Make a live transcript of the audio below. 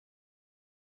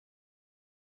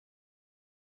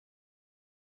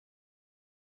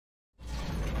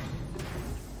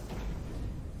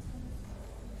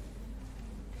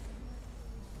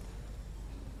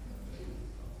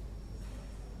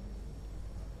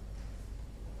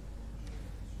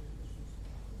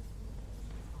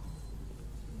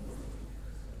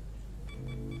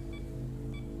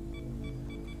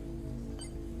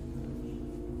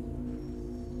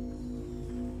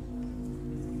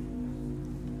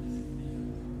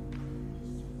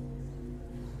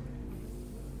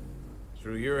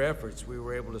Through your efforts, we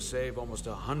were able to save almost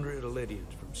 100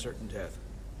 Elydians from certain death.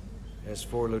 As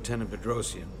for Lieutenant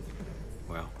Bedrosian,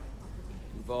 well,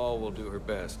 Duval will do her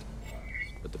best,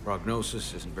 but the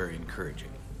prognosis isn't very encouraging.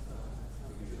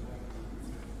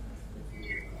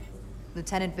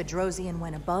 Lieutenant Bedrosian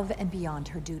went above and beyond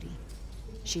her duty.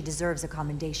 She deserves a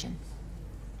commendation.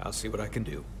 I'll see what I can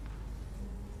do.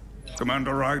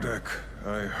 Commander Rydek,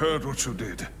 I heard what you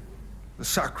did. The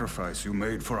sacrifice you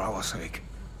made for our sake.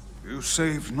 You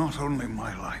saved not only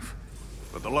my life,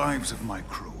 but the lives of my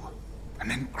crew. An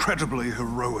incredibly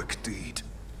heroic deed.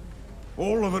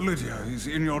 All of Elydia is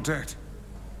in your debt.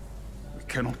 We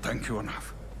cannot thank you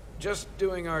enough. Just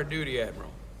doing our duty,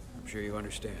 Admiral. I'm sure you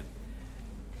understand.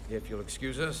 If you'll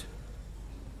excuse us?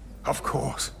 Of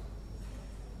course.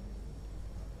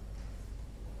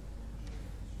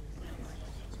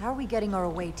 How are we getting our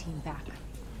away team back?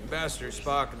 Ambassador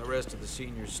Spock and the rest of the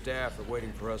senior staff are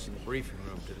waiting for us in the briefing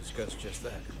room to discuss just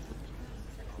that.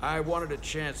 I wanted a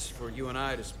chance for you and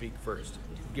I to speak first,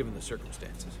 given the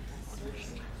circumstances.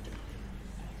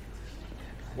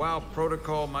 While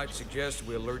protocol might suggest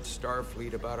we alert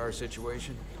Starfleet about our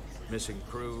situation, missing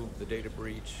crew, the data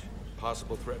breach,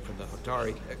 possible threat from the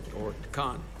Hotari or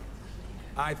Khan,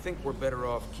 I think we're better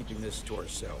off keeping this to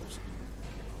ourselves,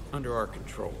 under our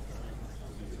control.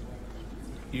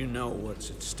 You know what's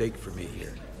at stake for me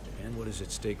here, and what is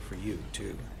at stake for you,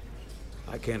 too.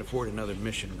 I can't afford another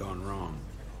mission gone wrong,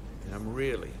 and I'm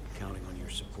really counting on your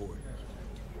support.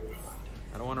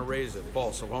 I don't want to raise a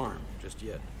false alarm just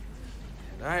yet.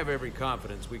 And I have every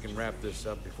confidence we can wrap this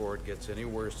up before it gets any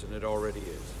worse than it already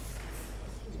is.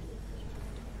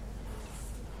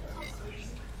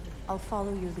 I'll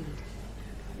follow your lead.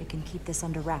 We can keep this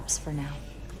under wraps for now.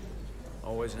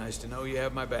 Always nice to know you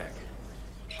have my back.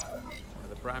 One of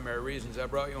the primary reasons I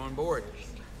brought you on board.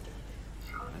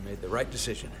 I made the right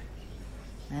decision.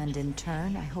 And in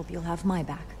turn, I hope you'll have my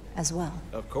back as well.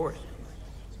 Of course.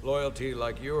 Loyalty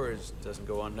like yours doesn't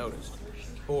go unnoticed.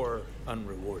 Or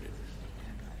unrewarded.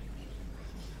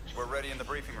 We're ready in the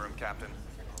briefing room, Captain.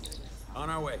 On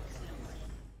our way.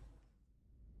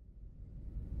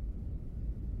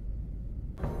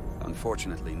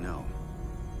 Unfortunately, no.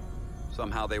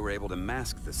 Somehow they were able to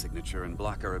mask the signature and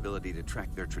block our ability to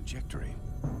track their trajectory.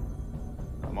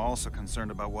 I'm also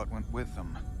concerned about what went with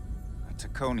them. A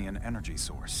Taconian energy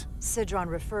source. Sidron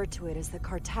referred to it as the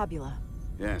Cartabula.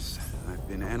 Yes, I've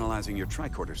been analyzing your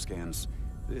tricorder scans.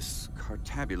 This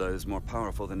Cartabula is more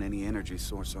powerful than any energy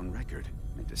source on record.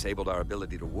 It disabled our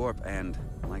ability to warp and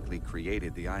likely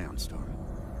created the ion storm.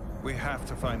 We have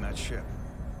to find that ship.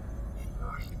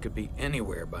 It could be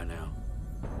anywhere by now.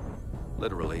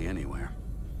 Literally anywhere.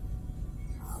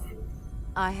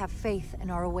 I have faith in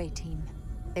our away team.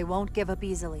 They won't give up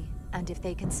easily, and if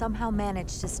they can somehow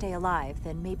manage to stay alive,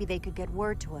 then maybe they could get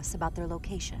word to us about their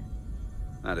location.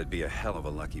 That'd be a hell of a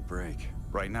lucky break.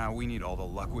 Right now, we need all the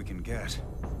luck we can get.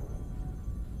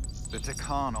 The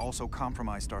Takan also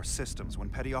compromised our systems when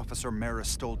Petty Officer Maris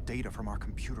stole data from our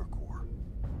computer core.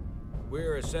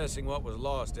 We're assessing what was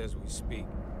lost as we speak.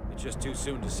 It's just too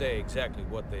soon to say exactly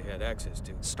what they had access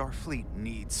to. Starfleet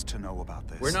needs to know about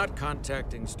this. We're not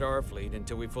contacting Starfleet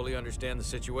until we fully understand the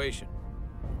situation.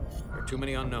 There are too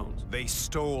many unknowns. They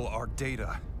stole our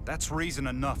data. That's reason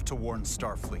enough to warn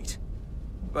Starfleet.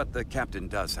 But the captain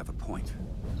does have a point.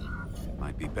 It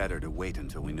might be better to wait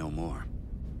until we know more.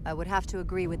 I would have to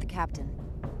agree with the captain.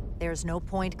 There's no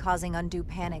point causing undue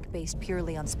panic based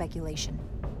purely on speculation.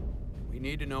 We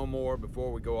need to know more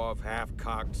before we go off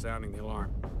half-cocked sounding the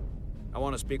alarm. I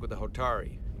want to speak with the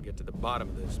Hotari and get to the bottom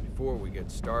of this before we get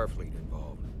Starfleet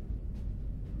involved.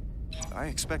 I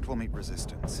expect we'll meet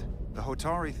resistance. The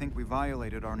Hotari think we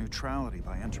violated our neutrality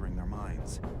by entering their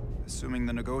minds. Assuming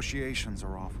the negotiations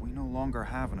are off, we no longer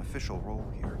have an official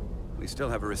role here. We still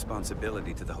have a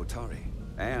responsibility to the Hotari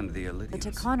and the The Elydians.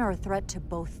 Takan are a threat to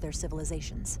both their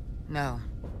civilizations. No.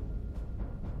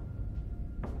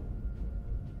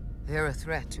 They're a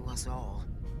threat to us all.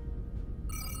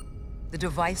 The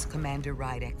device Commander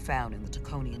Rydek found in the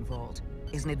Taconian Vault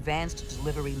is an advanced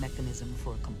delivery mechanism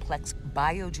for a complex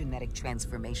biogenetic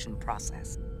transformation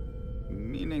process.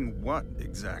 Meaning what,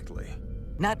 exactly?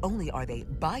 Not only are they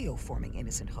bioforming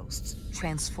innocent hosts,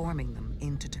 transforming them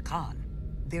into Takan,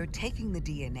 they're taking the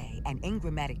DNA and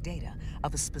engrammatic data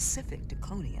of a specific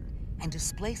Taconian and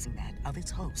displacing that of its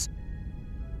host.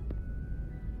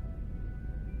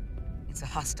 It's a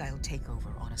hostile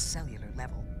takeover on a cellular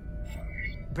level,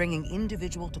 bringing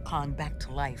individual Takan back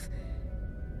to life,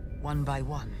 one by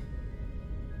one.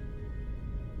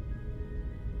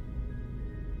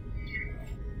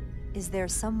 Is there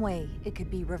some way it could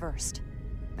be reversed?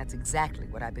 That's exactly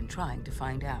what I've been trying to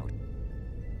find out.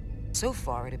 So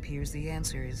far, it appears the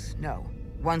answer is no.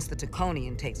 Once the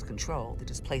Taconian takes control, the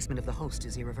displacement of the host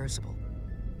is irreversible.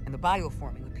 And the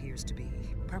bioforming appears to be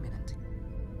permanent.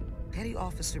 Petty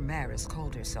Officer Maris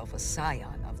called herself a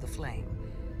scion of the Flame,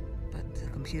 but the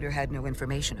computer had no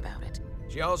information about it.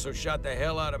 She also shot the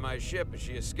hell out of my ship as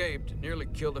she escaped and nearly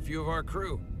killed a few of our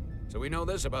crew. So we know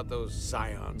this about those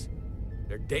scions.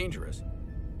 They're dangerous.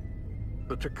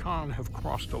 The Takan have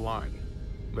crossed a line.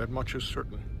 That much is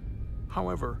certain.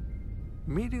 However,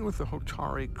 meeting with the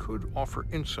Hotari could offer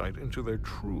insight into their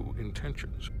true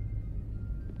intentions.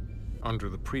 Under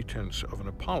the pretense of an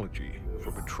apology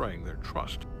for betraying their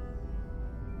trust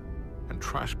and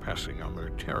trespassing on their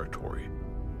territory.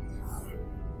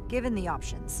 Given the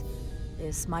options,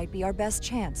 this might be our best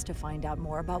chance to find out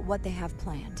more about what they have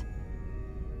planned.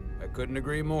 I couldn't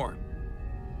agree more.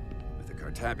 With the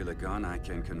Cartabula gone, I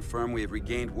can confirm we have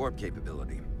regained warp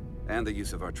capability and the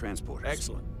use of our transporters.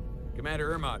 Excellent.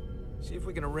 Commander Ermot, see if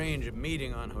we can arrange a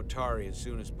meeting on Hotari as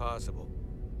soon as possible.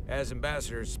 As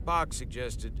Ambassador Spock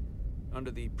suggested,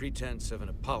 under the pretense of an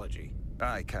apology.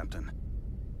 Aye, Captain.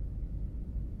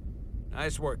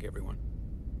 Nice work, everyone.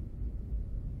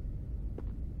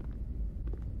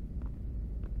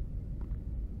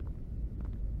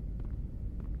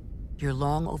 You're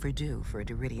long overdue for a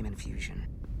Duridium infusion.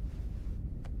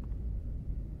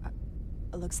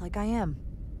 It looks like I am.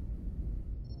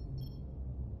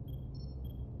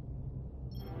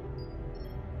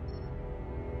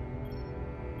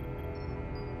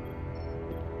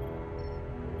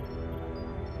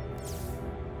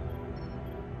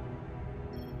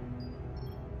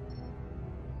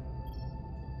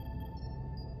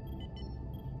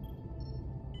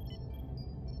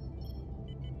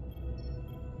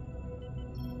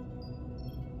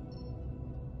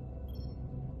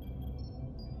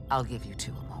 I'll give you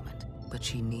two a moment, but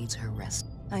she needs her rest.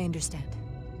 I understand.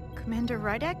 Commander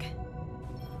Rydek?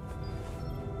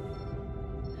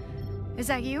 Is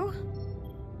that you?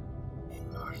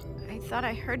 I thought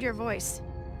I heard your voice.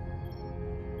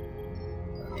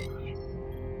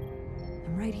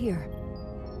 I'm right here.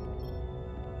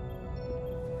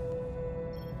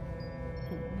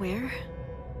 Where?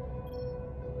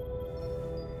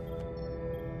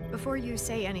 Before you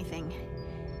say anything,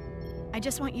 I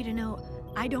just want you to know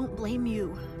I don't blame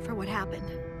you for what happened.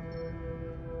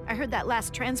 I heard that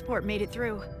last transport made it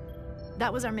through.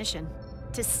 That was our mission,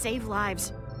 to save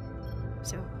lives.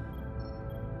 So,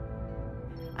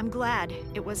 I'm glad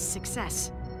it was a success.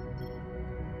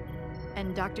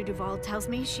 And Dr. Duval tells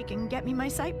me she can get me my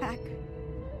sight back.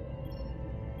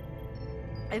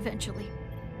 Eventually.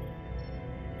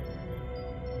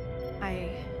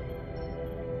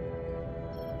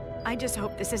 I just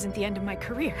hope this isn't the end of my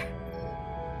career.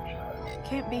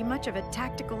 Can't be much of a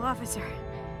tactical officer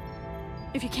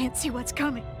if you can't see what's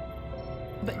coming.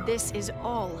 But this is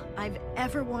all I've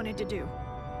ever wanted to do.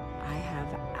 I have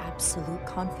absolute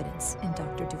confidence in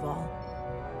Dr. Duval.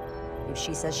 If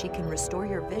she says she can restore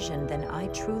your vision, then I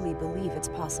truly believe it's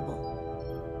possible.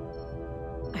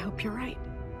 I hope you're right.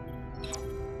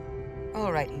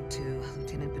 All right, you two.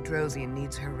 Lieutenant Bedrosian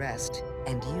needs her rest,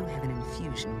 and you have an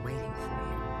infusion waiting for you.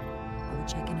 I will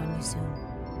check in on you soon.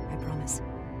 I promise.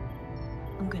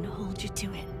 I'm gonna hold you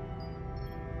to it.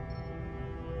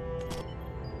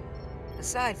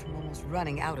 Aside from almost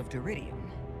running out of Duridium,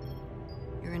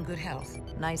 you're in good health.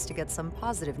 Nice to get some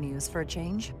positive news for a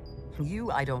change.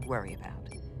 You, I don't worry about.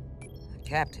 The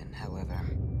captain, however...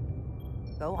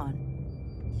 Go on.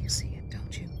 You see it,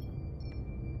 don't you?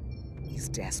 He's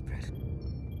desperate.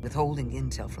 Withholding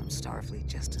intel from Starfleet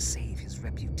just to save his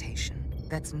reputation.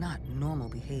 That's not normal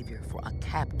behavior for a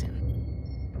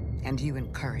captain. And you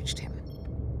encouraged him.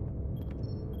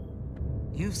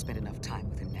 You've spent enough time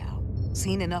with him now,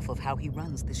 seen enough of how he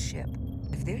runs this ship.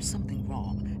 If there's something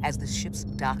wrong, as the ship's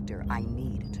doctor, I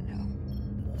need to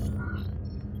know.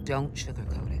 Don't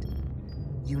sugarcoat it.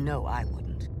 You know I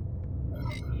wouldn't.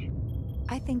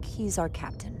 I think he's our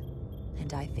captain,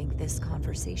 and I think this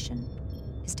conversation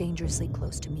is dangerously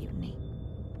close to mutiny.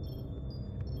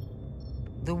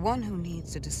 The one who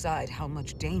needs to decide how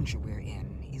much danger we're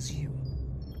in is you.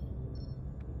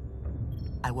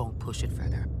 I won't push it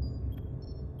further.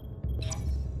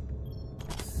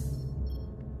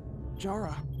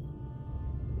 Jara.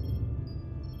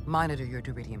 Monitor your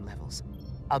Duridium levels.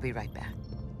 I'll be right back.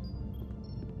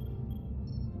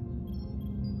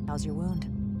 How's your wound?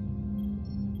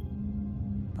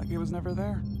 Like it was never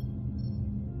there.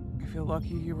 I feel lucky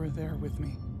you were there with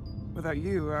me. Without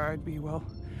you, I'd be, well...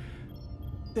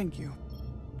 Thank you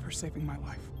for saving my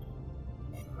life.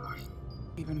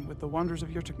 Even with the wonders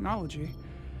of your technology,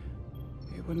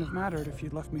 it wouldn't have mattered if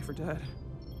you'd left me for dead.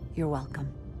 You're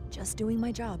welcome. Just doing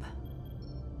my job.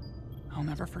 I'll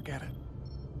never forget it.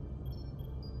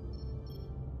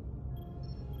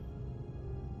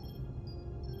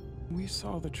 We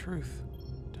saw the truth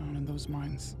down in those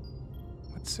mines.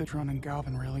 What Sidron and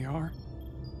Galvin really are,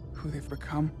 who they've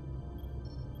become,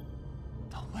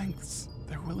 the lengths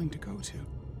they're willing to go to.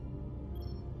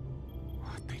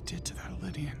 What they did to that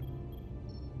Lydian.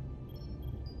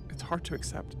 It's hard to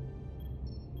accept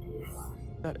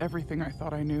that everything I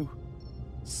thought I knew,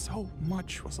 so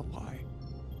much was a lie.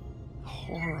 The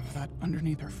horror of that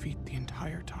underneath our feet the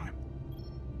entire time.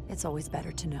 It's always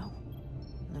better to know.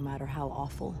 No matter how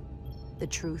awful, the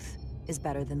truth is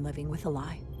better than living with a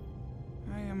lie.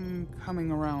 I am coming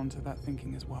around to that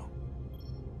thinking as well.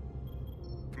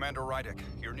 Commander Rydek,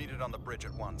 you're needed on the bridge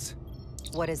at once.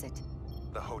 What is it?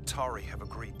 The Hotari have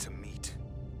agreed to meet.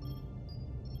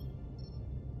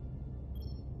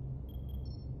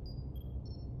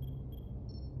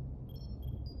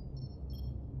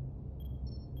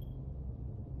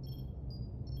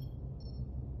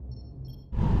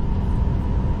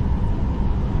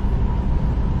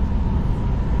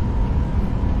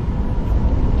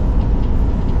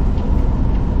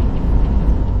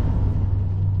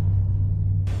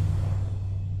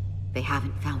 They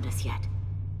haven't found us yet.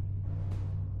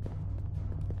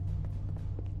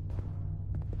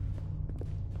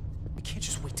 We can't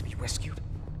just wait to be rescued.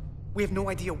 We have no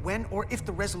idea when or if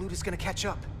the Resolute is gonna catch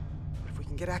up. But if we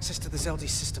can get access to the Zeldi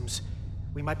systems,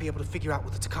 we might be able to figure out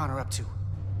what the Takan are up to.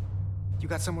 You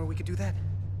got somewhere we could do that?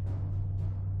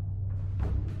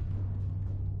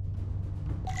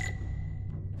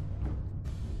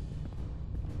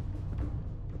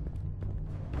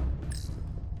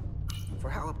 For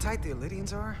how uptight the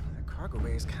Elydians are, that cargo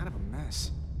bay is kind of a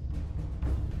mess.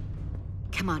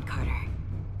 Come on, Carter.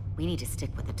 We need to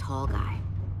stick with the tall guy.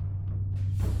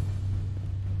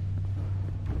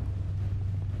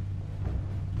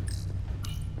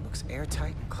 Looks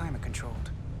airtight and climate controlled.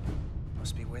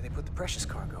 Must be where they put the precious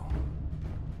cargo.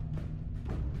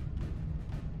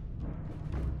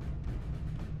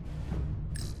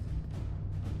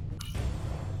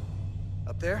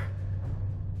 Up there?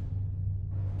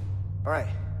 All right.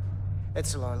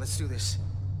 Etzelar, let's do this.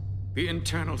 The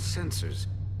internal sensors.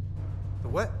 The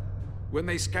what? When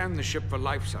they scan the ship for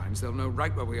life signs, they'll know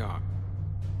right where we are.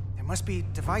 There must be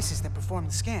devices that perform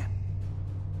the scan.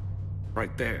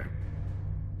 Right there.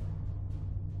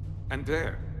 And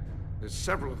there. There's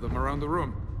several of them around the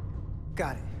room.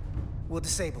 Got it. We'll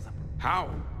disable them. How?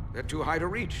 They're too high to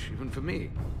reach, even for me.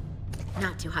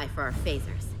 Not too high for our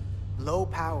phasers. Low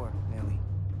power, Millie.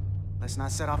 Let's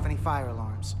not set off any fire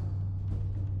alarms.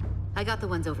 I got the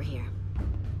ones over here.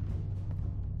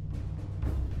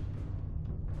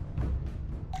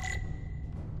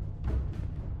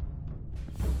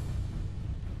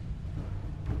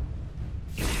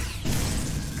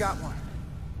 Got one.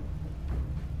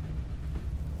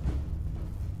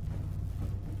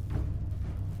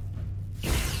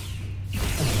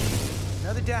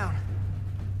 Another down.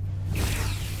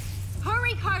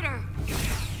 Hurry, Carter!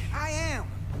 I am.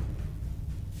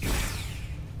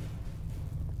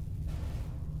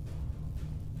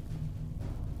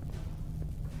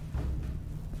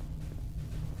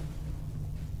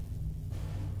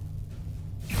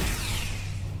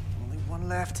 Only one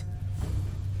left.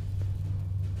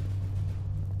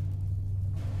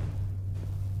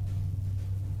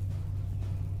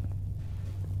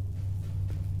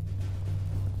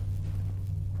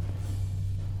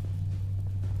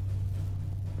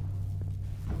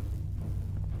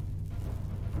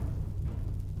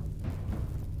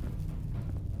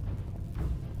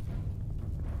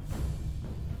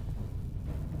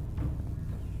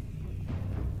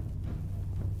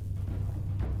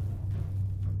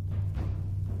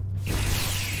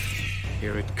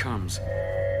 Here it comes.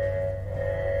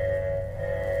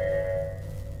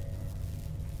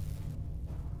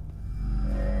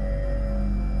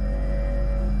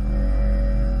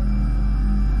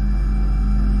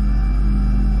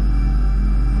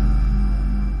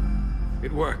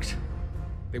 It worked.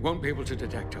 They won't be able to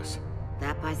detect us.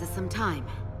 That buys us some time.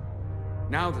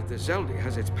 Now that the Zeldi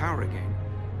has its power again,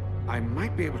 I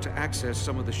might be able to access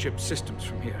some of the ship's systems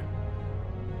from here.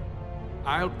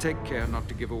 I'll take care not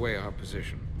to give away our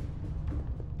position.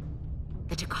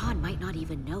 The Takan might not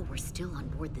even know we're still on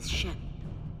board this ship.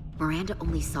 Miranda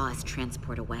only saw us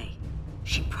transport away.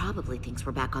 She probably thinks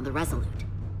we're back on the Resolute.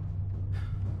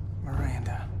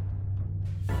 Miranda.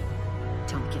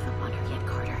 Don't give up on her yet,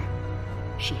 Carter.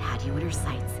 She had you in her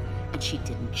sights, and she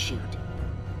didn't shoot.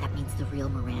 That means the real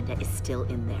Miranda is still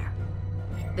in there.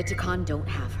 The Takan don't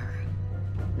have her.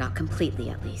 Not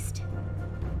completely, at least.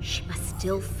 She must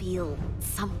still feel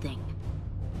something.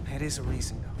 That is a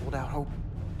reason to hold out hope.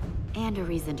 And a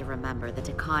reason to remember the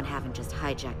Takan haven't just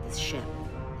hijacked this ship.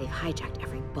 They've hijacked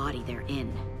every body they're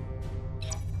in.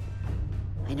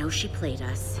 I know she played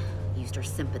us, used our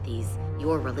sympathies,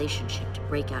 your relationship to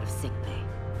break out of sickbay.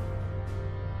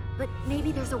 But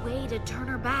maybe there's a way to turn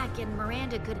her back and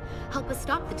Miranda could help us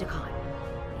stop the Takan.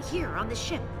 Here, on the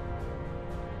ship.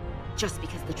 Just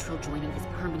because the Trill joining is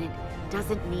permanent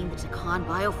doesn't mean the Takan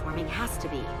bioforming has to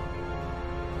be.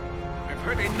 I've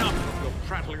heard enough of your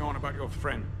prattling on about your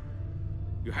friend.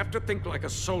 You have to think like a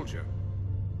soldier.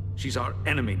 She's our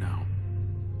enemy now.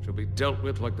 She'll be dealt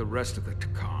with like the rest of the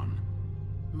Takan.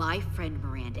 My friend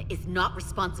Miranda is not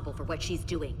responsible for what she's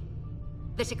doing.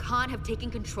 The Takan have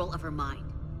taken control of her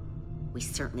mind. We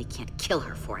certainly can't kill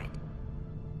her for it.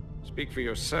 Speak for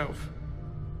yourself.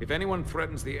 If anyone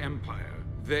threatens the Empire,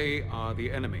 they are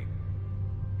the enemy.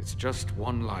 It's just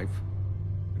one life,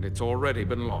 and it's already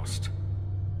been lost.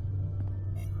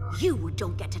 You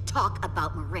don't get to talk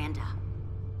about Miranda.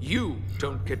 You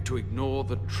don't get to ignore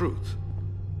the truth.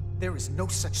 There is no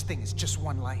such thing as just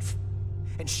one life.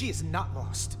 And she is not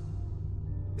lost.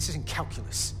 This isn't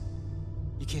calculus.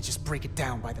 You can't just break it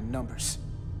down by the numbers.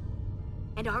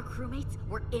 And our crewmates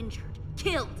were injured,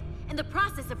 killed, in the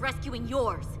process of rescuing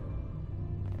yours.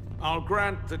 I'll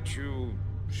grant that you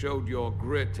showed your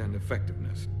grit and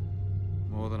effectiveness.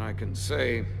 More than I can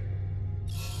say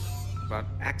about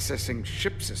accessing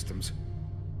ship systems.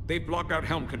 They block out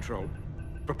helm control,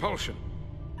 propulsion.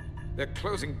 They're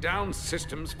closing down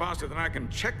systems faster than I can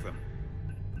check them.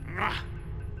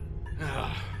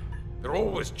 They're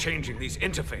always changing these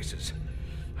interfaces.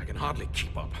 I can hardly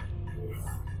keep up.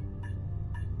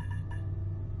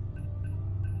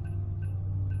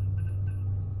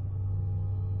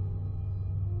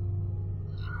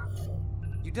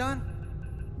 You done?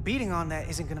 Beating on that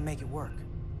isn't gonna make it work.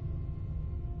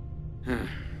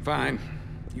 Fine.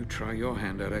 You try your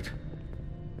hand at it.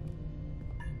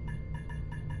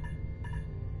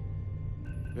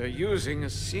 They're using a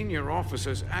senior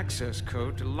officer's access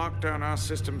code to lock down our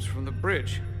systems from the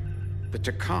bridge. The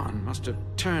Takan must have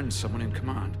turned someone in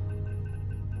command.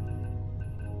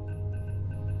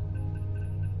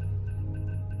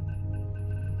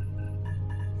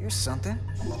 Here's something.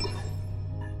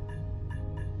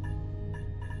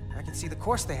 I can see the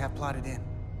course they have plotted in.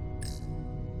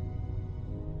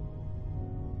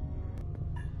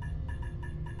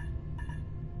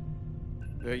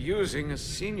 They're using a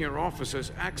senior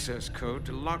officer's access code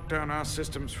to lock down our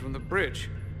systems from the bridge.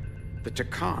 The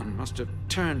Takan must have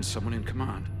turned someone in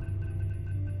command.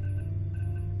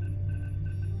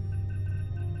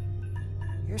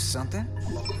 Here's something.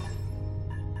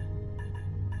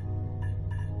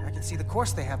 I can see the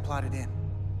course they have plotted in.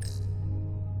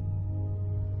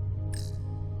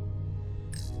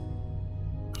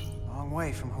 Long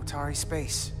way from Hotari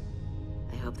space.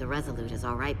 I hope the Resolute is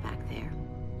all right back there.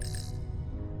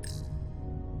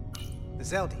 The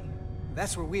Zeldi.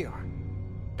 That's where we are.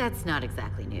 That's not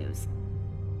exactly news.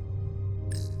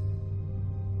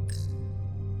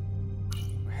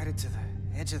 We're headed to the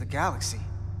edge of the galaxy.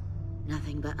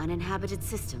 Nothing but uninhabited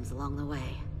systems along the way.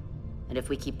 And if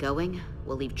we keep going,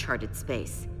 we'll leave charted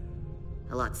space.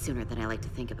 A lot sooner than I like to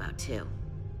think about, too.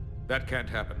 That can't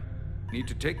happen. Need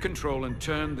to take control and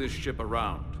turn this ship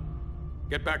around.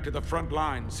 Get back to the front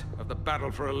lines of the battle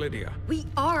for Elydia. We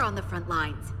are on the front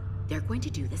lines. They're going to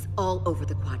do this all over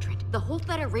the quadrant. The whole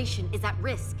Federation is at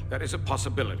risk. That is a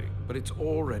possibility, but it's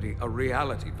already a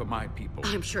reality for my people.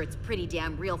 I'm sure it's pretty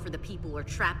damn real for the people who are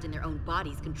trapped in their own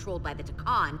bodies controlled by the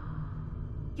Takan.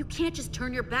 You can't just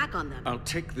turn your back on them. I'll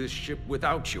take this ship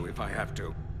without you if I have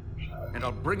to. And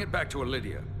I'll bring it back to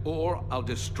Elydia, or I'll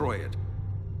destroy it.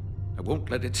 I won't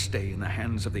let it stay in the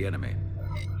hands of the enemy.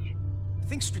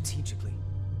 Think strategically.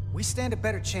 We stand a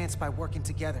better chance by working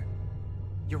together.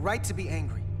 You're right to be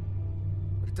angry.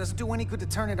 But it doesn't do any good to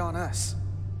turn it on us.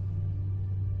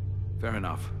 Fair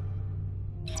enough.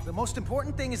 The most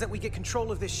important thing is that we get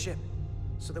control of this ship,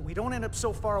 so that we don't end up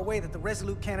so far away that the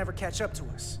Resolute can't ever catch up to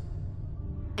us.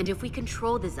 And if we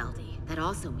control the Zeldi, that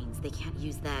also means they can't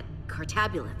use that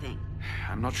Cartabula thing.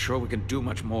 I'm not sure we can do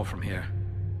much more from here.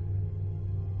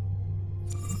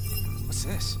 What's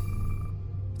this?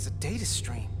 It's a data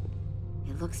stream.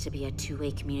 It looks to be a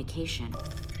two-way communication.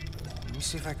 Let me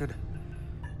see if I could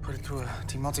put it through a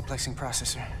demultiplexing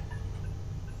processor.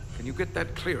 Can you get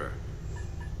that clearer?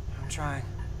 I'm trying.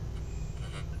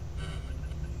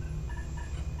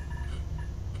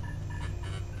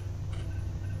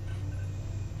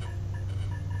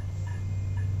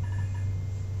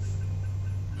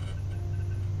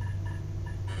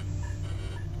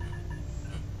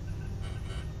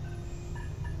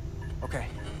 Okay.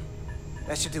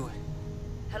 That should do it.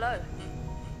 Hello?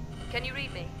 Can you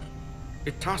read me?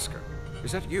 Itasca,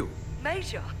 is that you?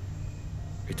 Major,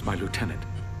 It's my lieutenant.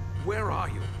 Where are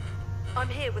you? I'm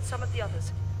here with some of the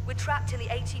others. We're trapped in the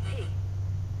ATP.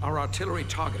 Our artillery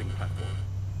targeting platform.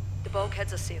 The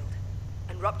bulkheads are sealed,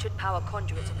 and ruptured power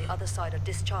conduits on the other side are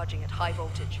discharging at high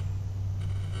voltage.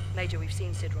 Major, we've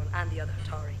seen Sidron and the other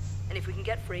Hatari, and if we can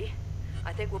get free,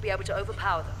 I think we'll be able to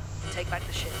overpower them and take back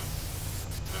the ship.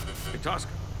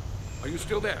 Itasca, are you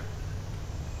still there?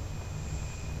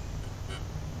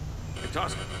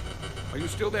 Itasca, are you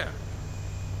still there?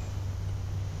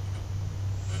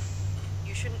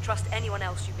 You shouldn't trust anyone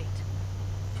else you meet.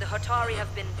 The Hatari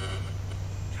have been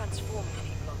transforming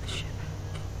people on this ship.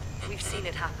 We've seen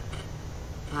it happen.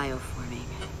 Bioforming.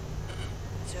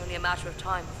 It's only a matter of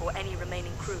time before any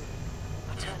remaining crew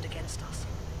are turned against us.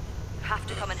 You have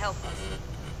to come and help us.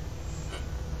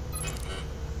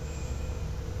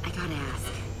 I gotta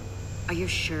ask, are you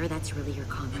sure that's really your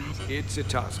comrade? It's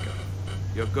Itasca.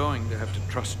 You're going to have to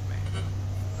trust me.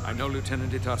 I know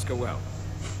Lieutenant Itasca well.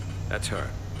 That's her.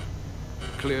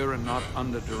 Clear and not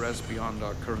under duress beyond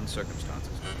our current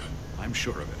circumstances. I'm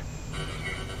sure of it.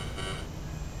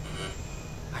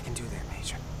 I can do that,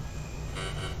 Major.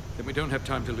 Then we don't have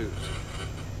time to lose.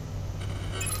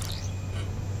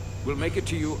 We'll make it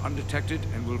to you undetected,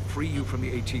 and we'll free you from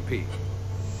the ATP.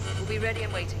 We'll be ready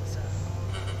and waiting, sir.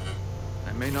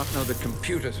 I may not know the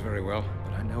computers very well,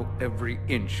 but I know every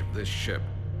inch of this ship.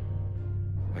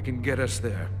 I can get us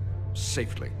there,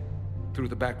 safely, through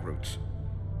the back routes.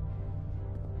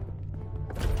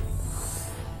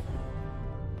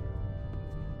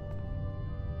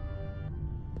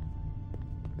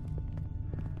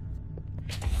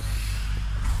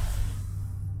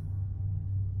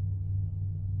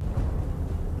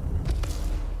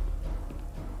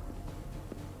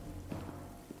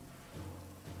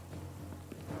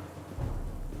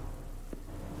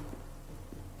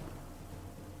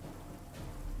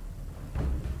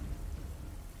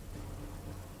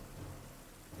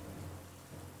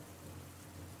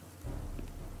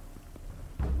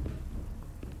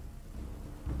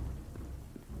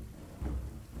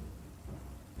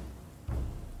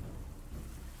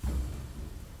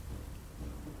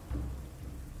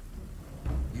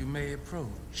 You may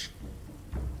approach.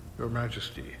 Your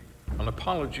Majesty, an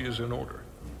apology is in order.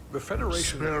 The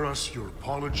Federation... Spare us your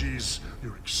apologies,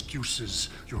 your excuses,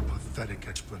 your pathetic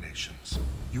explanations.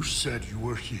 You said you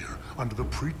were here under the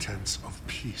pretense of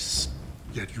peace,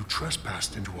 yet you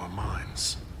trespassed into our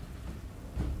minds.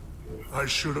 I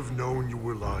should have known you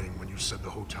were lying when you said the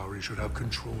Hotari should have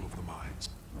control of the mines.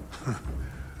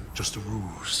 Just a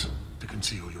ruse to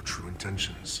conceal your true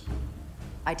intentions.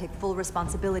 I take full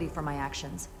responsibility for my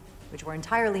actions, which were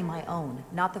entirely my own,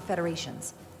 not the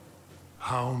Federation's.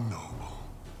 How noble.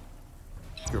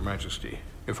 Your Majesty,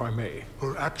 if I may.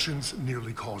 Her actions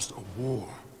nearly caused a war.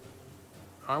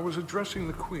 I was addressing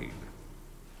the Queen.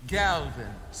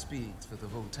 Galvin speaks for the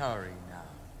Hotari now.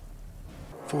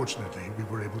 Fortunately, we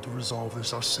were able to resolve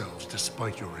this ourselves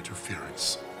despite your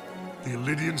interference. The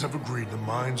Illidians have agreed the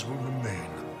mines will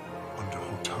remain under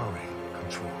Hotari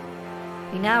control.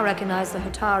 We now recognize the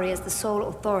Hotari as the sole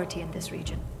authority in this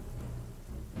region.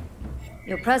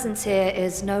 Your presence here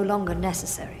is no longer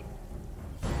necessary.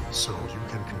 So you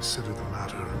can consider the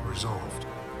matter resolved.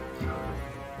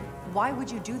 Why would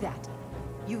you do that?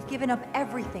 You've given up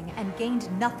everything and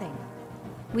gained nothing.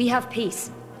 We have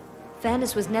peace.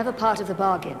 Fairness was never part of the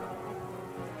bargain.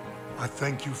 I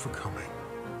thank you for coming.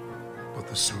 But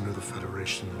the sooner the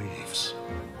Federation leaves,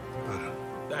 the better.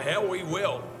 The hell we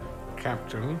will.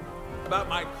 Captain? About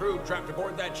my crew trapped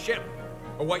aboard that ship,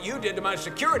 or what you did to my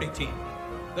security team,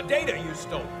 the data you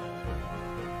stole.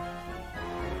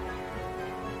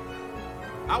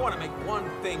 I want to make one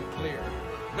thing clear.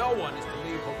 No one is to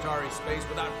leave Hotari space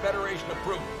without Federation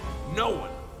approval. No one.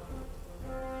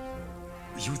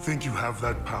 You think you have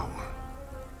that power,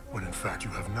 when in fact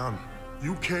you have none.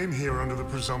 You came here under the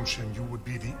presumption you would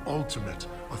be the ultimate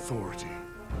authority.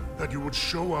 That you would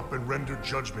show up and render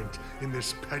judgment in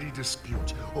this petty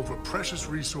dispute over precious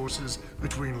resources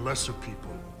between lesser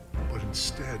people. But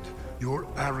instead, your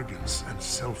arrogance and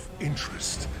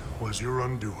self-interest was your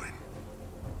undoing.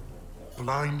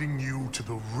 Blinding you to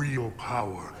the real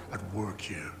power at work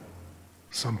here.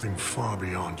 Something far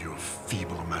beyond your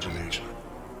feeble imagination.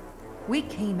 We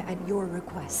came at your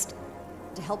request.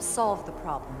 To help solve the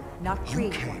problem, not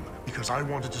create one. You came because I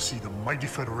wanted to see the mighty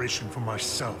Federation for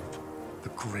myself. The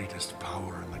greatest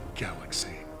power in the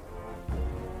galaxy.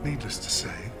 Needless to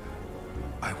say,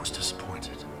 I was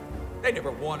disappointed. They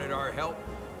never wanted our help.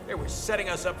 They were setting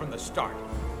us up from the start.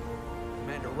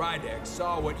 Commander Rydek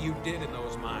saw what you did in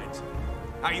those mines.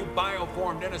 How you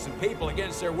bioformed innocent people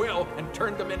against their will and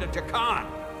turned them into Takan.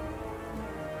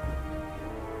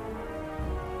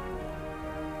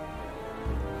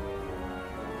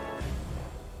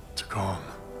 gone.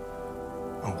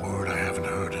 A word I haven't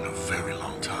heard in a very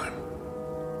long time.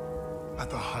 At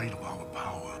the height of our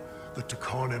power, the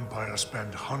Takan Empire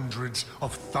spanned hundreds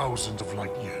of thousands of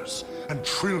light years and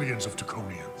trillions of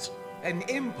Taconians. An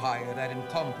empire that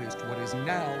encompassed what is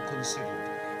now considered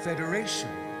Federation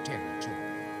territory.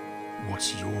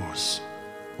 What's yours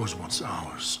was once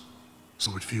ours,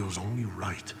 so it feels only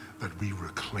right that we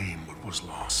reclaim what was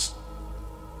lost.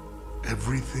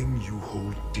 Everything you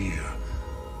hold dear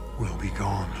will be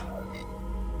gone.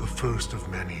 The first of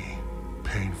many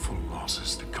painful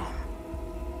losses to come.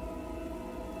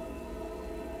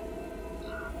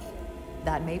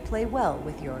 That may play well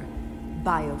with your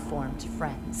bioformed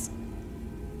friends.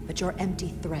 But your empty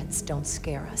threats don't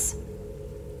scare us.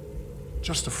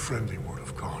 Just a friendly word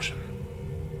of caution.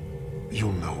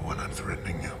 You'll know when I'm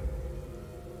threatening you.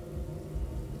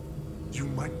 You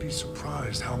might be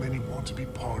surprised how many want to be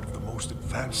part of the most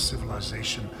advanced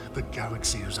civilization the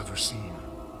galaxy has ever seen.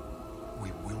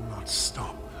 We will not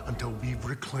stop until we've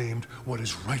reclaimed what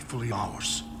is rightfully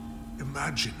ours.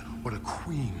 Imagine what a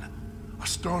queen, a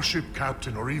starship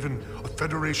captain, or even a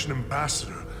Federation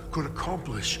ambassador could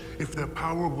accomplish if their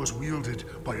power was wielded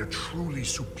by a truly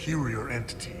superior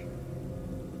entity.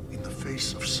 In the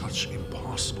face of such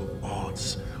impossible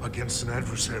odds against an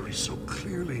adversary so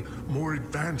clearly more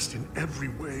advanced in every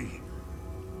way,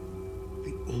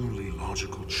 the only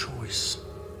logical choice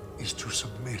is to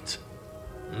submit.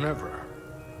 Never.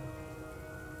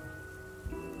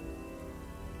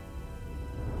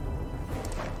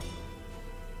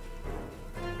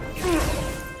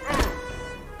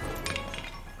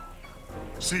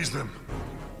 Seize them.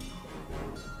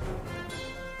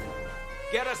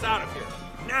 Get us out of here,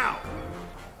 now!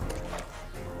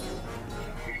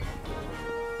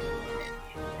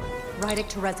 Rydick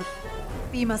to Resurgence.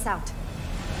 Beam us out.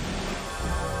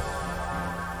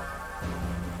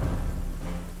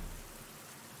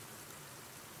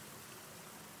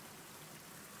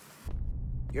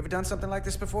 You ever done something like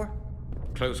this before?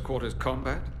 Close quarters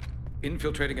combat?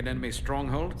 Infiltrating an enemy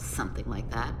stronghold? Something like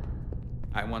that.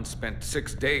 I once spent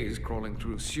 6 days crawling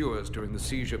through sewers during the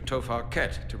siege of Tofar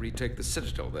Ket to retake the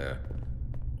citadel there.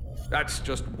 That's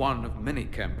just one of many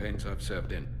campaigns I've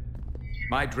served in.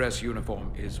 My dress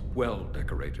uniform is well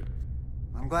decorated.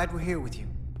 I'm glad we're here with you.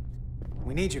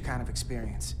 We need your kind of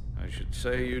experience. I should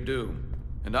say you do.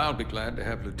 And I'll be glad to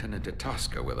have Lieutenant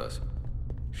Itasca with us.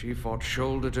 She fought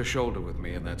shoulder to shoulder with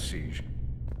me in that siege.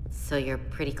 So you're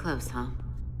pretty close, huh?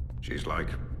 She's like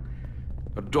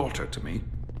a daughter to me.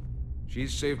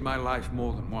 She's saved my life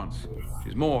more than once.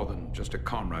 She's more than just a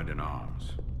comrade in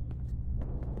arms.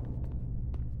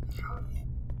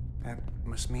 That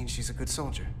must mean she's a good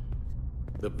soldier.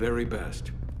 The very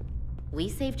best. We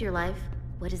saved your life.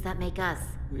 What does that make us?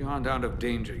 We aren't out of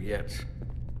danger yet.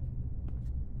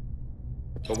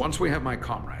 But once we have my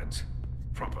comrades,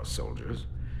 proper soldiers,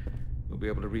 we'll be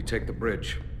able to retake the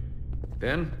bridge.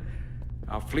 Then,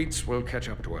 our fleets will catch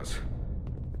up to us.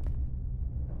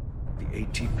 The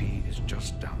ATP is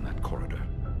just down that corridor.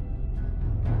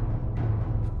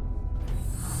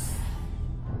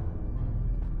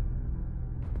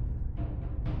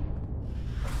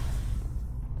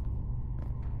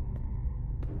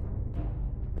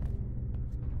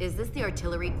 Is this the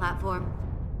artillery platform?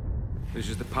 This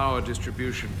is the power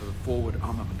distribution for the forward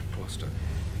armament cluster.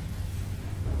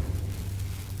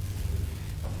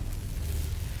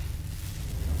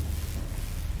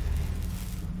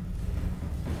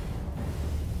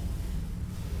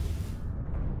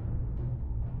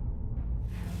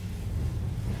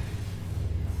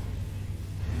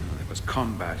 There was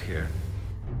combat here.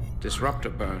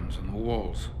 Disruptor burns on the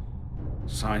walls.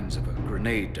 Signs of a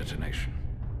grenade detonation.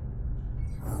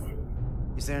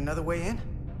 Is there another way in?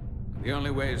 The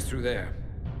only way is through there.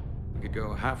 We could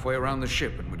go halfway around the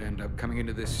ship and would end up coming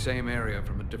into this same area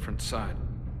from a different side.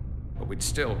 But we'd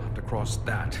still have to cross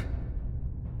that.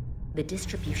 The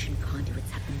distribution conduits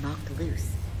have been knocked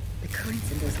loose. The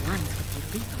currents in those lines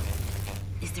would be lethal.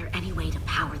 Is there any way to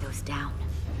power those down?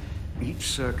 Each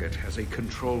circuit has a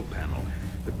control panel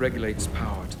that regulates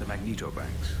power to the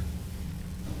magnetobanks.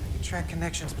 You track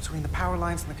connections between the power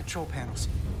lines and the control panels.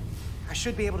 I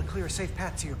should be able to clear a safe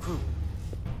path to your crew.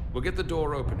 We'll get the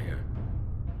door open here.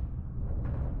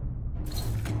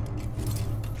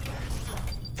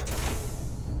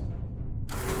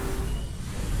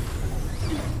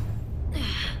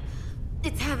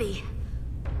 It's heavy.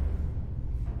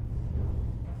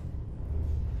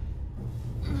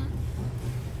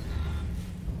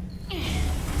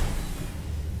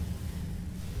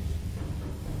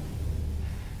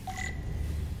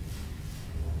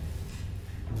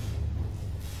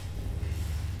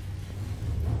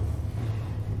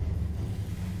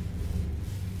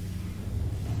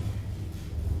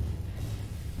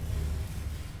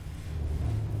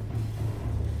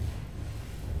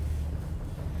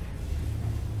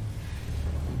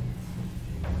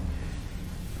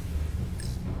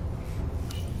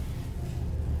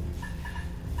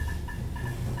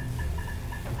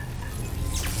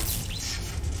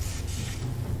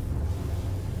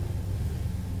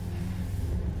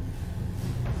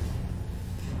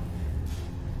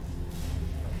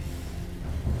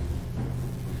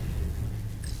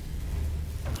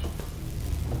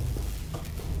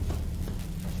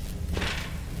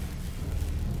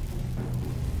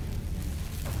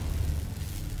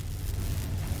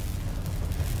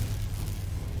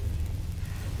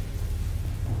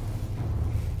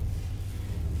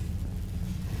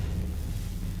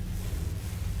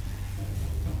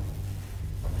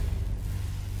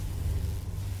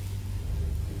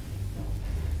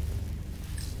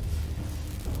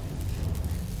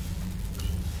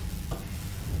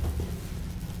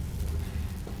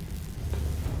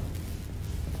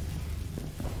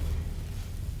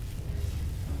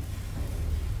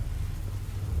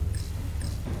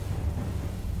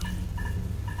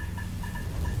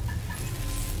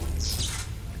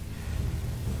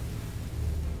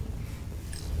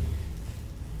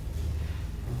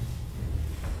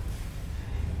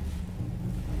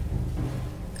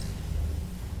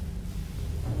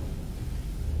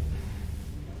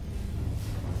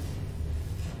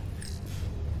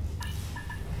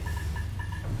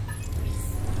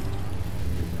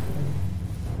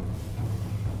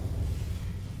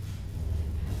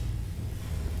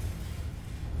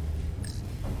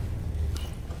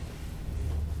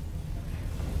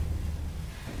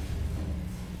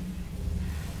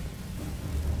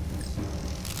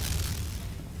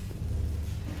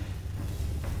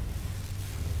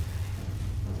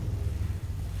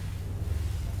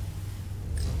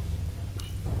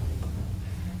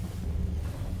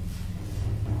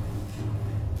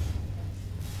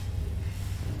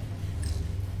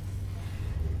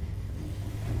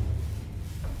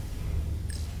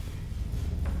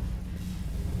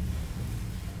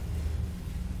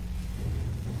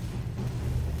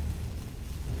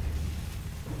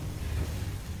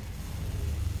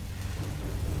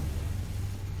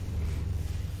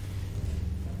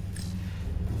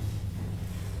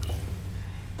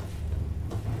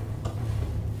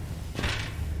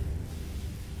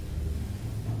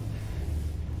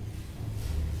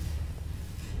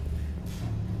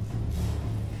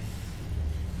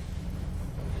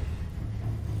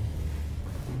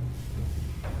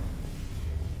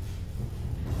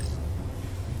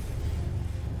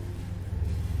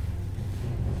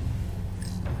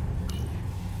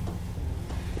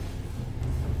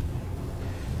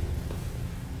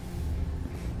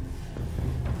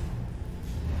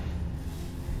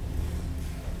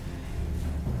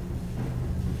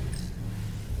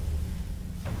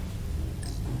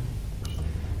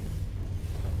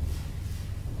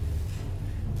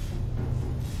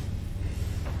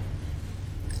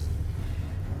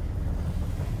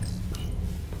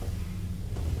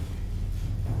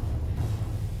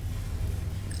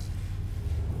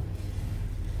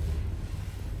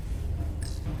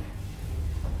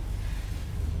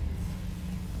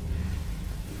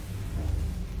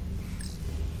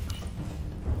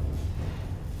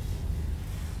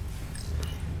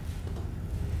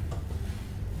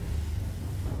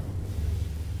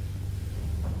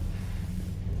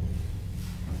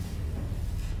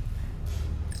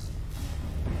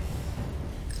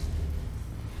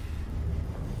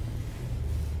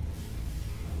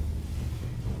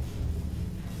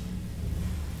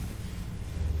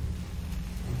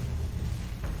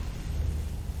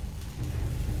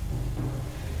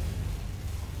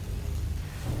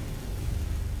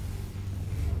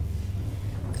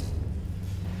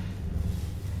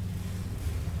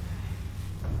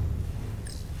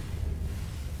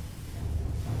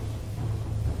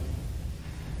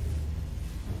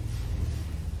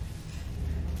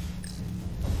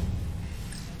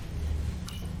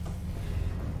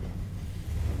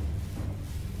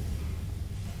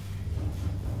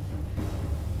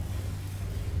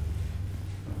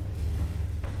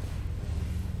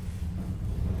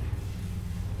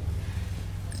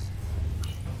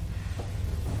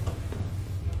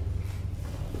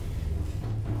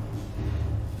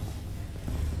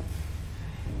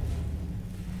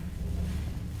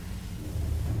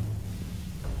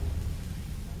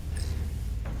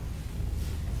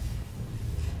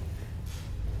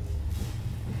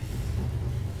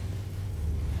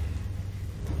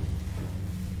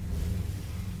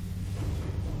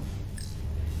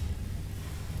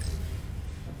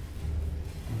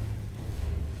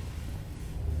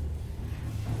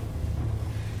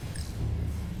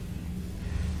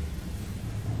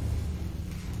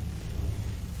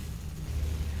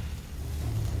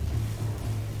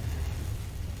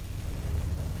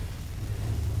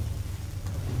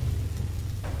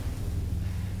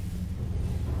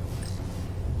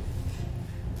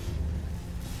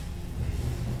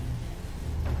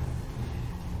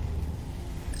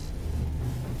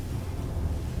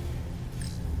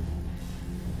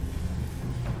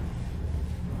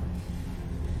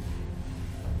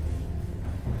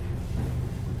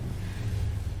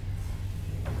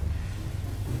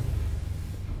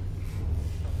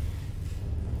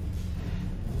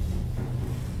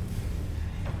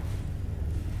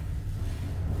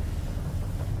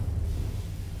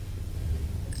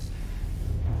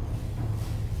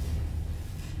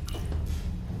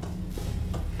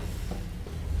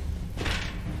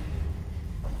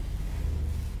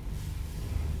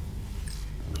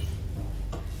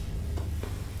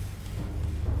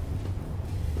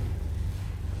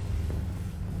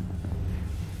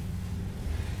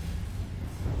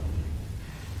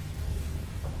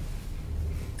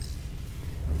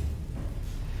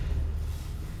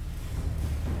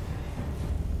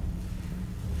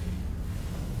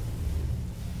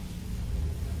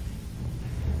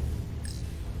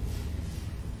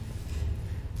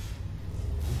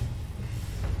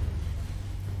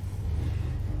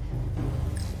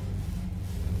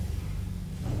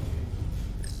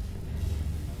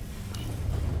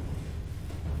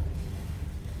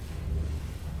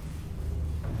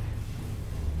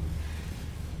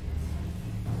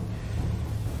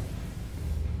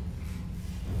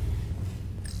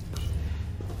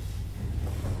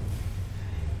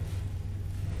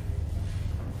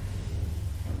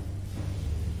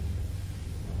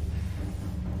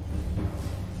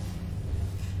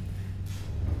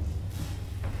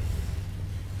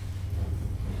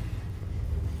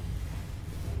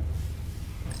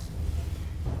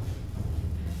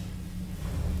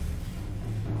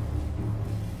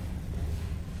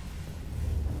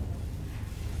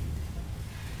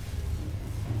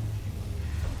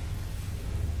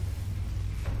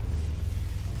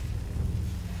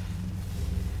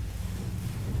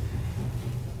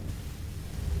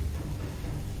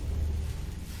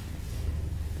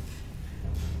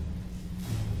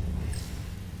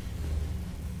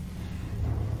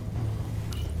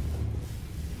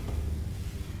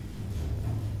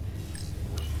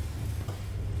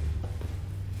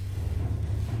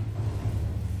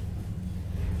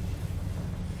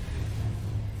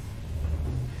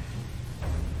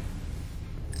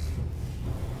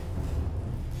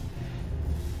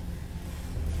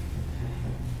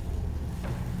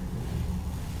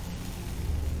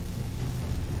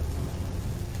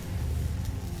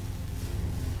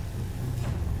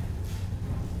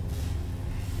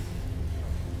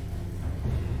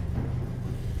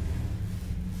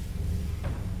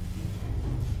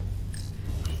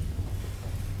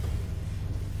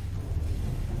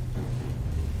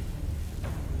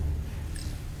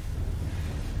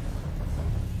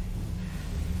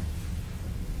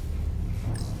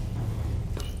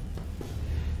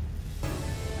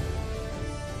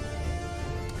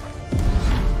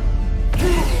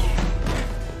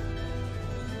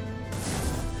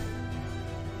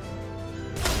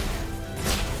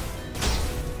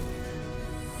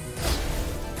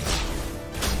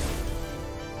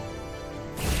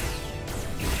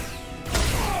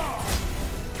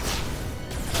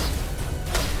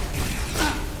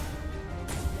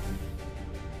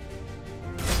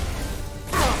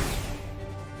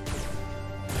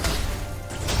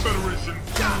 Federation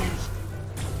fools!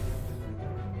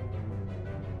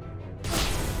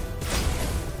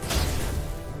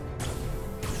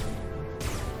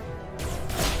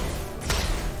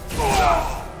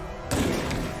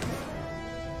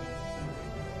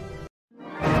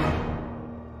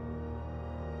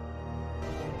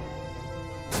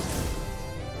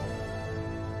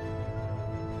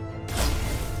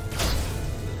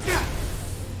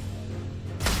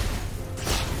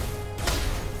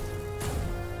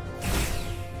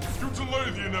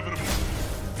 Delay the inevitable.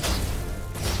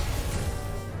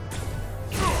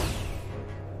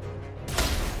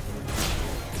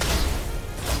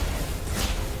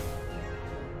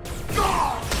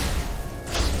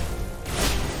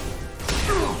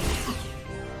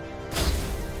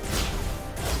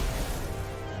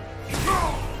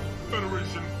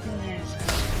 Federation fools.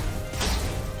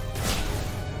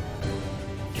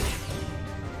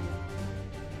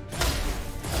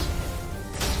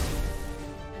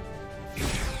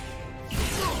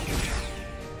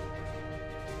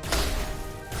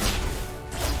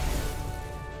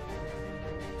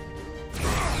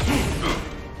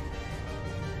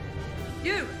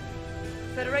 You!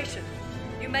 Federation,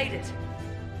 you made it.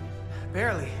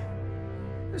 Barely.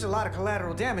 There's a lot of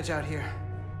collateral damage out here.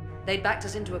 They'd backed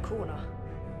us into a corner.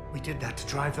 We did that to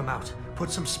drive them out.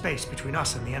 Put some space between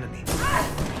us and the enemy.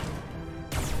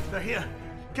 They're here.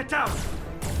 Get down!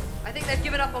 I think they've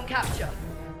given up on capture.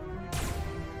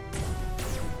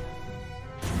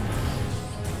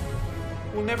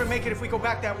 We'll never make it if we go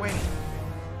back that way.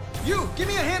 You! Give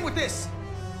me a hand with this!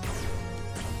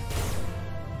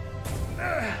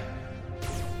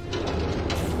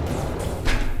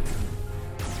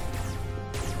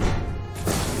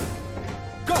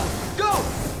 Go! Go!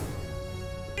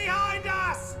 Behind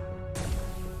us!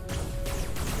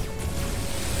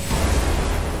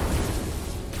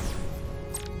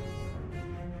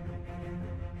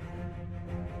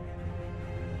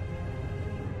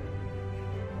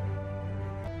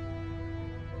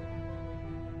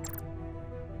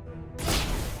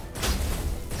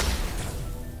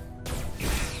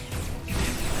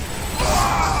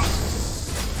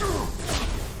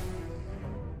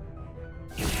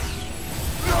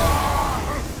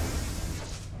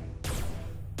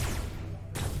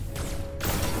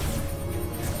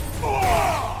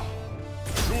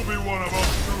 You'll be one of us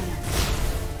soon.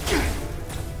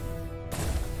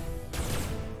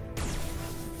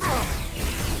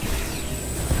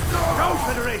 Go,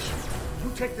 Federation! You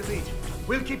take the lead.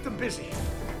 We'll keep them busy.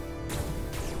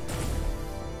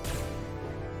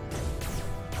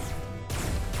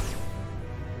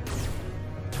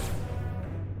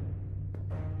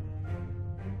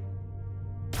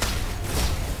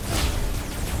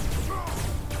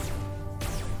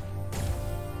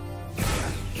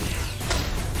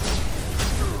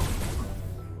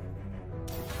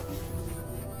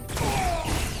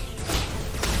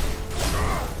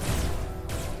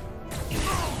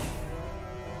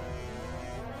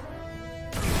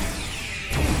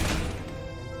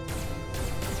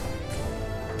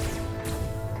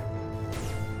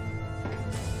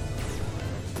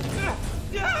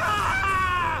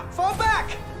 Fall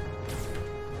back!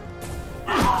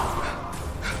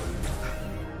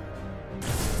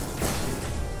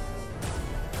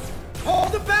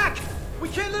 Hold it back! We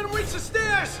can't let them reach the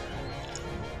stairs!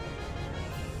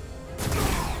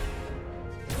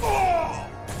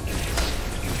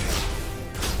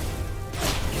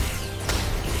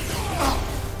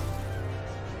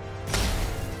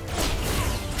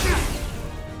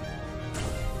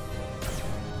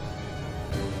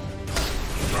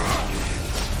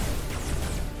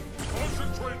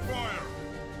 Concentrate fire.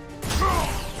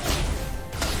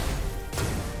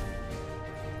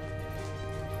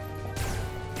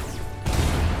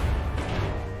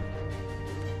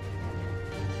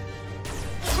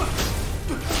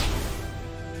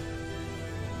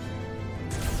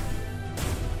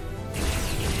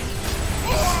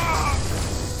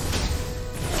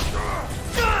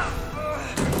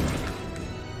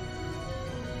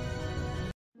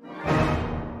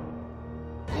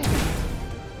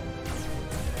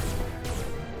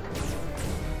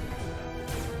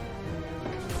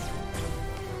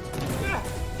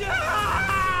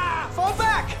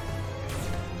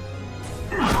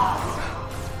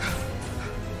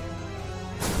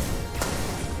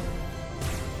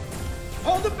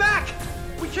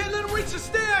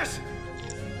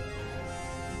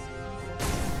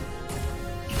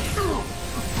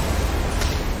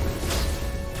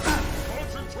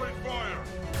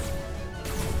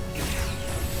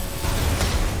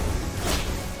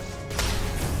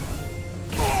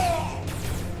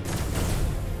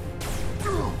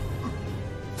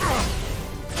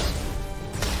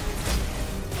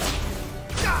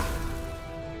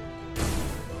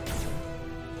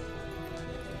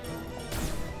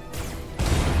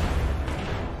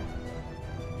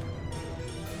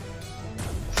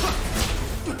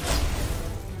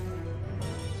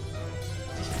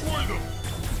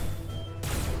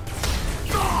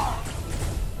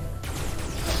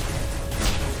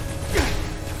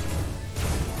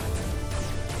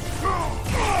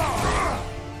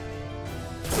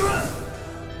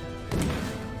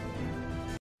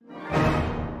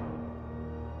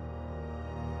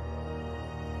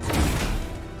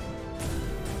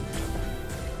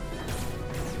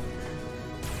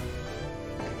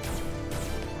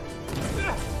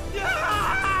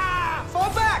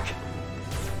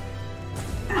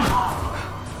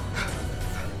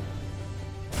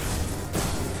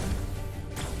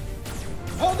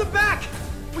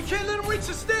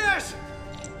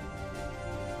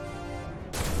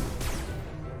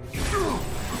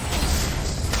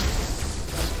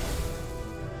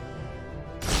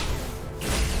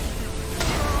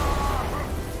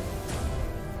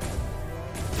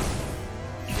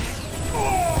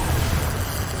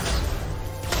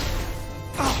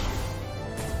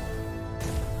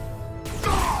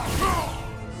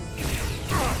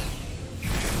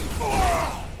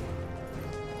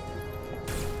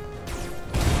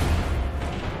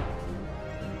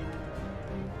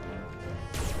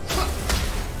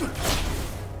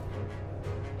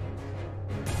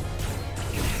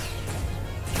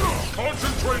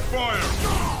 fire!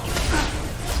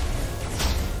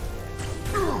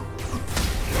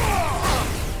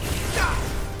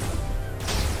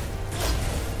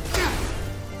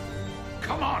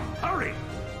 Come on, hurry!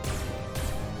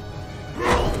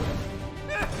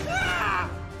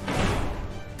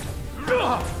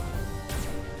 No!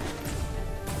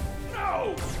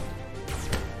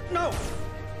 No!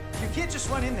 You can't just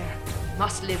run in there.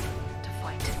 Must live to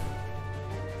fight.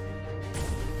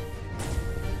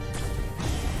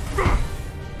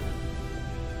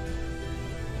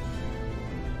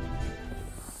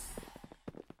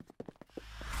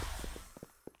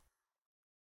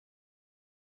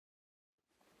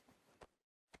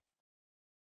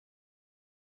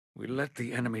 We let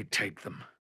the enemy take them.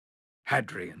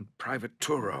 Hadri and Private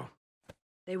Turo.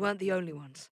 They weren't the only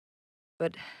ones.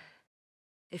 But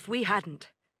if we hadn't,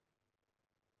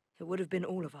 it would have been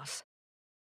all of us.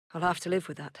 I'll have to live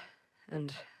with that,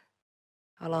 and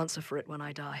I'll answer for it when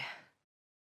I die.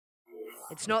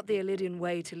 It's not the Illidian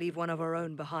way to leave one of our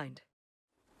own behind.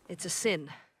 It's a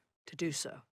sin to do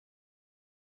so.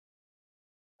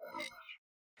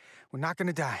 We're not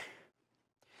gonna die.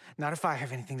 Not if I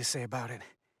have anything to say about it.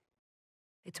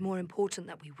 It's more important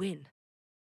that we win.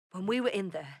 When we were in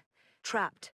there,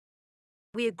 trapped,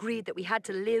 we agreed that we had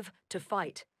to live to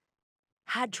fight.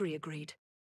 Hadri agreed.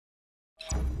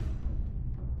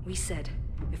 We said,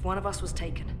 if one of us was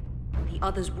taken, the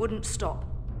others wouldn't stop.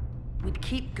 We'd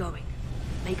keep going,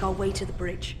 make our way to the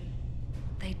bridge.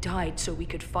 They died so we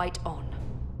could fight on.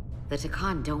 The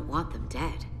Takan don't want them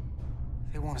dead.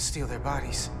 They want to steal their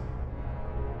bodies.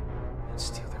 And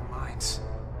steal their minds.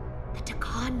 The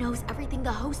Takan knows everything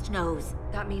the host knows.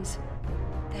 That means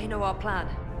they know our plan.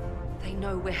 They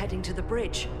know we're heading to the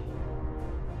bridge.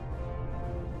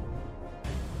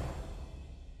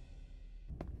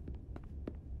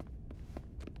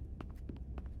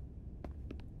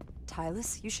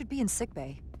 Tylus, you should be in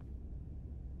sickbay.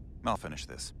 I'll finish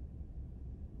this.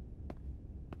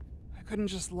 I couldn't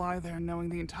just lie there knowing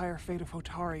the entire fate of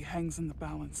Hotari hangs in the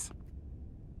balance.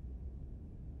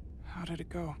 How did it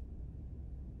go?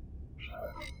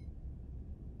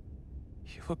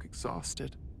 You look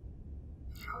exhausted.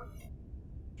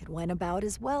 It went about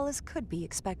as well as could be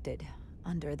expected,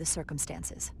 under the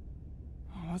circumstances.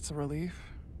 Oh, that's a relief,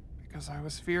 because I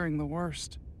was fearing the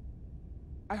worst.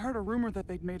 I heard a rumor that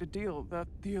they'd made a deal, that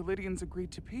the Illidians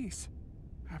agreed to peace.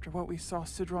 After what we saw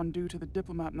Sidron do to the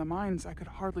diplomat in the mines, I could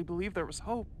hardly believe there was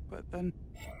hope, but then...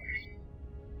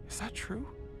 Is that true?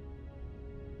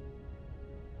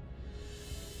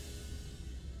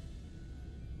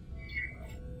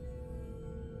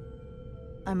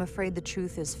 I'm afraid the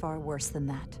truth is far worse than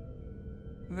that.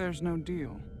 There's no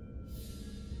deal.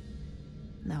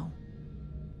 No.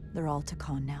 They're all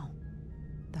Takan now.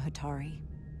 The Hotari,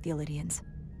 the Illidians.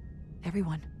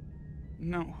 Everyone.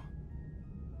 No.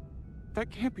 That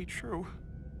can't be true.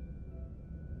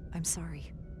 I'm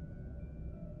sorry.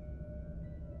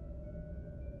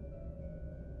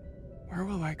 Where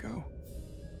will I go?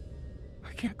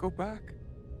 I can't go back.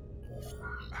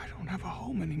 I don't have a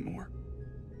home anymore.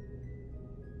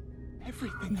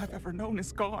 Everything I've ever known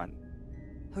is gone.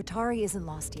 Hotari isn't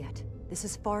lost yet. This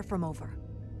is far from over.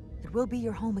 It will be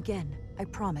your home again, I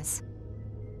promise.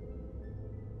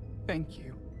 Thank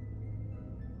you.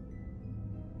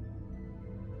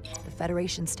 The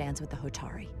Federation stands with the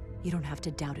Hotari. You don't have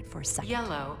to doubt it for a second.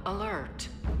 Yellow alert.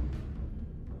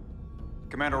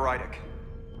 Commander Rydick,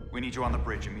 we need you on the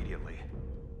bridge immediately.